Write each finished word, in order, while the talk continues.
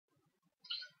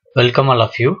Welcome all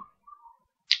of you.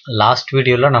 Last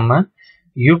video la நம்ம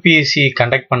UPSC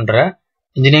conduct பண்ற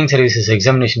engineering services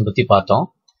examination பத்தி பார்த்தோம்.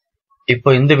 இப்போ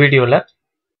இந்த வீடியோல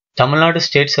Tamil Nadu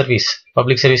state service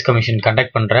public service commission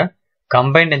conduct பண்ற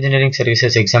combined engineering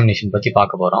services examination பத்தி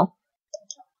பார்க்க போறோம்.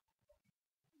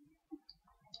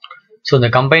 So இந்த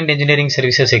combined engineering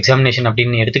services examination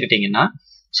அப்படின்னு எடுத்துக்கிட்டீங்கன்னா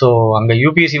so அங்க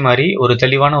UPSC மாதிரி ஒரு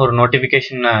தெளிவான ஒரு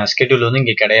நோட்டிஃபிகேஷன் ஸ்கெட்யூல் வந்து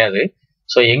இங்க கிடையாது.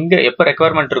 ஸோ எங்கே எப்போ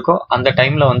ரெக்குவயர்மெண்ட் இருக்கோ அந்த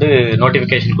டைமில் வந்து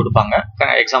நோட்டிஃபிகேஷன் கொடுப்பாங்க,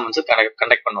 எக்ஸாம் வந்து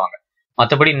கண்டக்ட் பண்ணுவாங்க.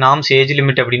 மற்றபடி நாம்ஸ் ஏஜ்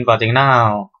லிமிட் அப்படின்னு பார்த்தீங்கன்னா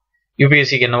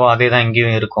யூபிஎஸ்சிக்கு என்னவோ அதே தான்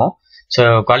இங்கேயும் இருக்கும். ஸோ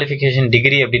குவாலிஃபிகேஷன்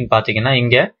டிகிரி அப்படின்னு பார்த்தீங்கன்னா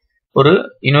இங்கே ஒரு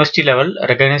university level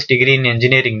recognise degree in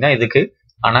engineering தான் இதுக்கு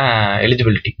ஆனால்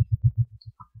எலிஜிபிலிட்டி.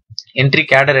 என்ட்ரி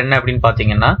கேடர் என்ன அப்படின்னு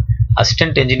பார்த்தீங்கன்னா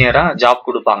அசிஸ்டன்ட் இன்ஜினியராக ஜாப்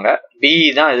கொடுப்பாங்க. பிஇ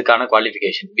தான் இதுக்கான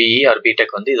குவாலிஃபிகேஷன், பிஇ ஆர்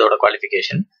பிடெக் வந்து இதோட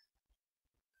குவாலிஃபிகேஷன்.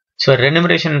 ஸோ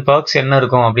ரெனுமரேஷன் பர்க்ஸ் என்ன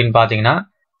இருக்கும் அப்படின்னு பார்த்தீங்கன்னா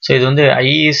ஸோ இது வந்து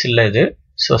ஐஇஎஸ் இல்லை, இது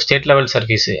ஸோ ஸ்டேட் லெவல்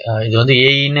சர்வீஸ், இது வந்து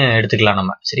ஏஇன்னு எடுத்துக்கலாம்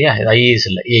நம்ம, சரியா? இது ஐஇஎஸ்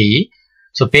இல்லை, ஏஇ.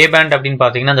 ஸோ பே பேண்ட் அப்படின்னு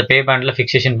பார்த்தீங்கன்னா அந்த பே பேண்டில்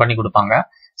ஃபிக்சேஷன் பண்ணி கொடுப்பாங்க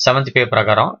 7th பே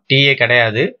பிரகாரம். டிஏ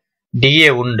கிடையாது,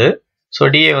 டிஏ உண்டு. ஸோ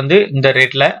டிஏ வந்து இந்த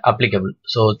ரேட்டில் அப்ளிகபிள்,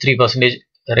 ஸோ 3%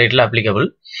 ரேட்டில் அப்ளிகபிள்.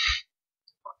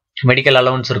 மெடிக்கல்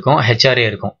அலவன்ஸ் இருக்கும், ஹெச்ஆர்ஏ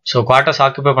இருக்கும். ஸோ குவார்ட்டர்ஸ்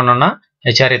ஆக்குபை பண்ணோம்னா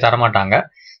ஹெச்ஆர்ஏ தரமாட்டாங்க.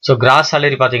 ஸோ கிராஸ்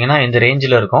சேலரி பார்த்தீங்கன்னா இந்த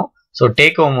ரேஞ்சில் இருக்கும். ஸோ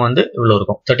டேக் ஹோம் வந்து இவ்வளோ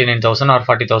இருக்கும், 39,000 ஆர்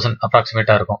 40,000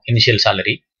 அப்ராக்சிமேட்டாக இருக்கும் initial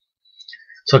salary.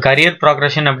 So career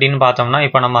progression அப்படின்னு பார்த்தோம்னா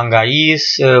இப்போ நம்ம அங்கே ஐஇஎஸ்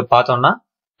பார்த்தோம்னா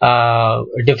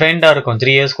டிஃபைன்டாக இருக்கும்,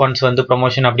 3 years ஒன்ஸ் வந்து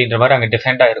ப்ரொமோஷன் அப்படின்ற மாதிரி அங்கே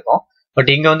டிஃபைன்டாக இருக்கும்.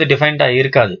 பட் இங்கே வந்து டிஃபைன்டாக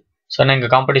இருக்காது. ஸோ ஆனால்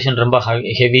இங்கே காம்படிஷன் ரொம்ப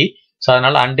ஹெவி, ஸோ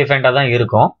அதனால அன்டிஃபைன்டாக தான்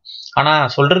இருக்கும்.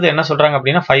 ஆனால் சொல்றது என்ன சொல்றாங்க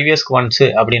அப்படின்னா 5 years ஒன்ஸ்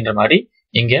அப்படின்ற மாதிரி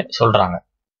இங்கே சொல்றாங்க.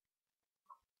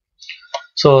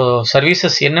 ஸோ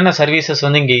சர்வீசஸ் என்னென்ன சர்வீசஸ்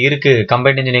வந்து இங்கே இருக்கு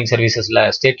கம்பைன்ட் இன்ஜினியரிங் சர்வீசஸ்ல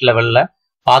ஸ்டேட் லெவலில்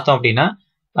பார்த்தோம் அப்படின்னா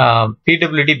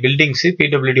PWD buildings,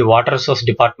 PWD water resource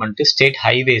department, state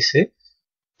highways,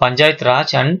 panchayat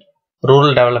Raj and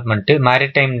rural development,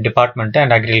 maritime department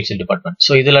and agriculture department.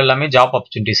 So இதில் எல்லாமே ஜாப்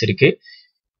ஆப்பர்ச்சுனிட்டிஸ் இருக்கு.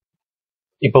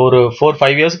 இப்போ ஒரு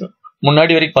 4-5 years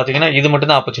முன்னாடி வரைக்கும் பார்த்தீங்கன்னா இது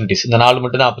மட்டும் தான் ஆப்பர்ச்சுனிட்டிஸ், இந்த 4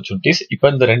 மட்டும் தான் ஆப்பர்ச்சுனிட்டிஸ்.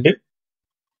 இப்போ இந்த 2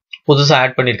 புதுசாக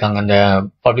ஆட் பண்ணியிருக்காங்க, இந்த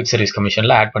பப்ளிக் சர்வீஸ்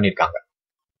கமிஷனில் ஆட் பண்ணியிருக்காங்க.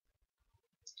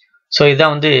 ஸோ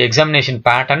இதுதான் வந்து examination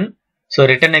pattern. So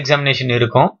return examination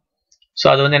இருக்கும். ஸோ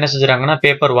அது வந்து என்ன செஞ்சுறாங்கன்னா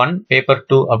பேப்பர் 1, பேப்பர்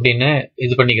 2 அப்படின்னு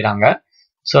இது பண்ணிக்கிறாங்க.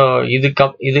 ஸோ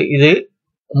இது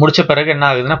முடிச்ச பிறகு என்ன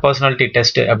ஆகுதுன்னா பர்சனாலிட்டி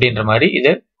டெஸ்ட் அப்படின்ற மாதிரி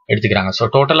இது எடுத்துக்கிறாங்க. ஸோ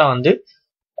டோட்டலாக வந்து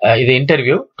இது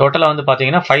இன்டர்வியூ டோட்டலாக வந்து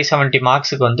பார்த்தீங்கன்னா 570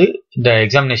 மார்க்ஸுக்கு வந்து இந்த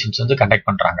எக்ஸாமினேஷன்ஸ் வந்து கண்டக்ட்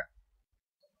பண்ணுறாங்க.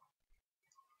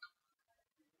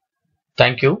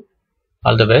 Thank you,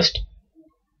 all the best.